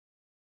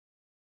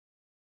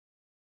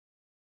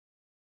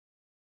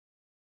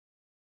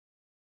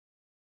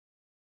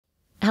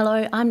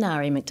Hello, I'm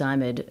Nari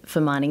McDiarmid for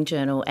Mining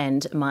Journal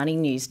and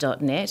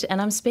miningnews.net,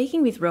 and I'm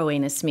speaking with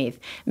Rowena Smith,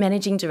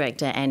 Managing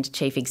Director and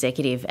Chief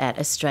Executive at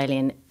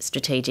Australian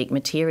Strategic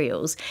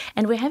Materials,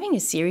 and we're having a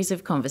series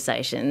of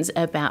conversations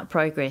about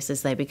progress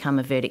as they become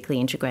a vertically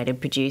integrated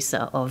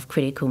producer of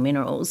critical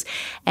minerals,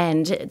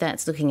 and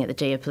that's looking at the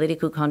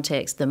geopolitical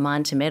context, the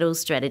mine-to-metals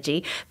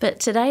strategy. But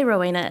today,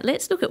 Rowena,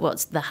 let's look at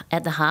what's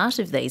at the heart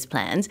of these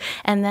plans,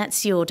 and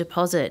that's your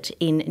deposit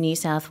in New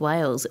South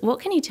Wales.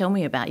 What can you tell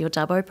me about your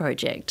Dubbo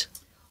Project?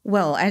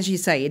 Well, as you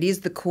say, it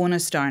is the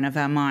cornerstone of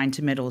our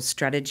mine-to-metals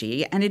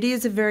strategy, and it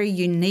is a very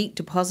unique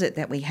deposit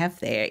that we have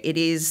there. It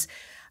is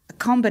a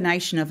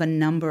combination of a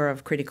number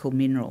of critical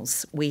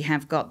minerals. We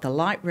have got the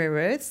light rare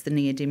earths, the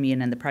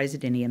neodymium and the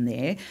praseodymium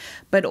there,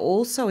 but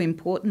also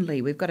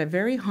importantly, we've got a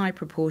very high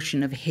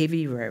proportion of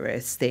heavy rare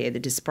earths there, the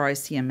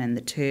dysprosium and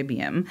the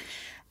terbium.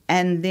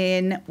 And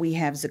then we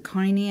have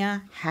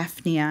zirconia,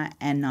 hafnia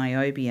and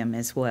niobium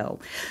as well.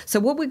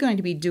 So what we're going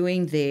to be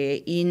doing there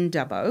in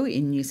Dubbo,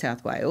 in New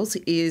South Wales,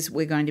 is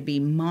we're going to be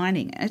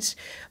mining it,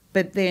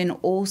 but then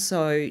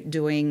also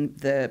doing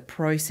the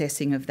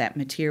processing of that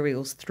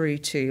materials through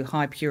to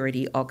high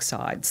purity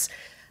oxides.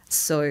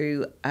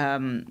 So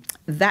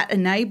that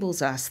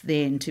enables us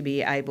then to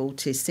be able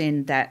to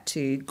send that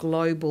to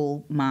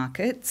global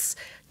markets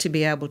to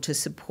be able to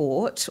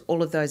support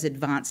all of those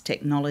advanced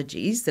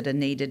technologies that are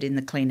needed in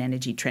the clean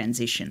energy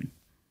transition.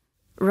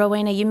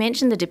 Rowena, you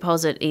mentioned the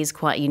deposit is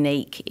quite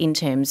unique in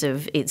terms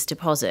of its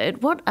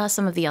deposit. What are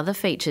some of the other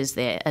features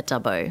there at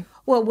Dubbo?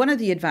 Well, one of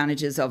the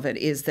advantages of it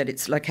is that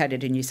it's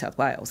located in New South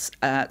Wales.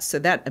 So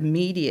that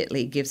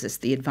immediately gives us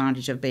the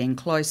advantage of being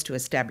close to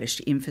established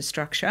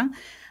infrastructure,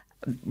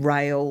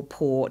 rail,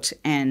 port,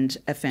 and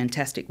a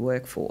fantastic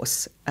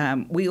workforce.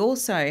 We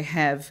also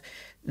have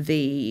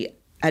the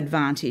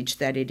advantage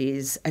that it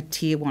is a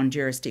Tier 1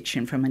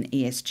 jurisdiction from an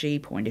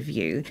ESG point of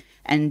view,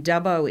 and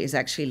Dubbo is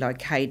actually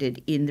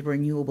located in the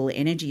renewable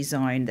energy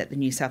zone that the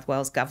New South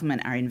Wales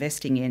government are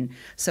investing in.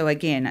 So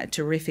again, a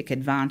terrific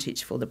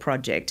advantage for the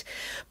project.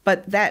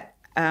 But that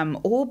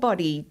ore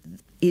body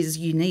is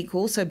unique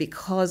also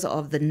because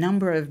of the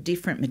number of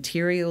different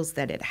materials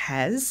that it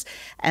has,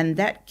 and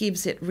that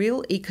gives it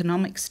real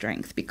economic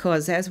strength,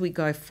 because as we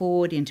go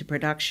forward into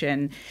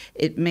production,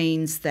 it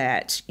means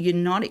that you're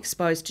not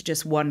exposed to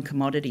just one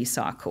commodity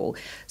cycle.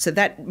 So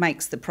that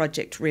makes the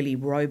project really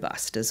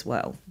robust as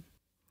well.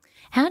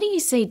 How do you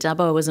see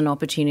Dubbo as an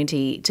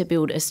opportunity to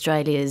build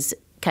Australia's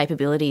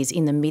capabilities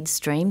in the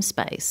midstream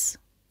space?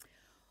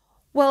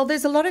 Well,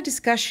 there's a lot of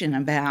discussion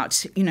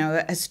about,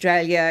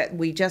 Australia,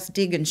 we just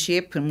dig and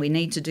ship and we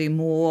need to do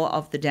more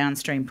of the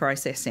downstream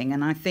processing.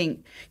 And I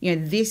think,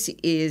 this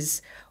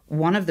is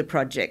one of the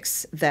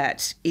projects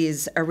that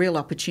is a real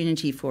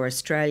opportunity for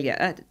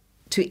Australia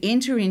to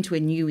enter into a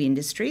new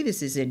industry.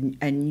 This is a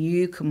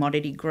new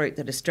commodity group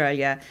that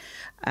Australia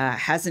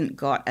hasn't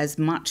got as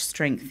much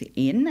strength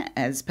in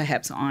as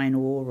perhaps iron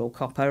ore or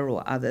copper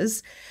or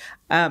others.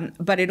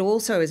 But it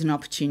also is an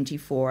opportunity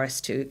for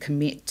us to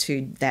commit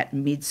to that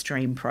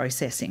midstream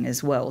processing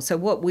as well. So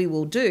what we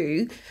will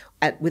do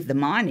with the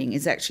mining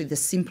is actually the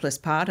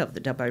simplest part of the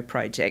Dubbo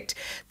project.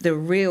 The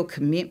real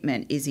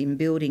commitment is in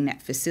building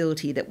that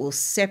facility that will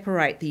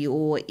separate the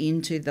ore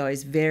into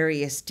those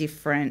various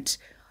different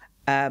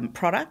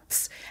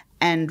products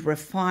and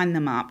refine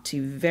them up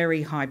to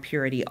very high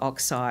purity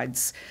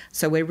oxides.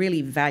 So we're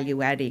really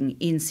value adding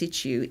in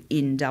situ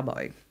in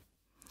Dubbo.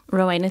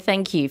 Rowena,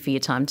 thank you for your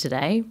time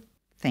today.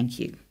 Thank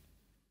you.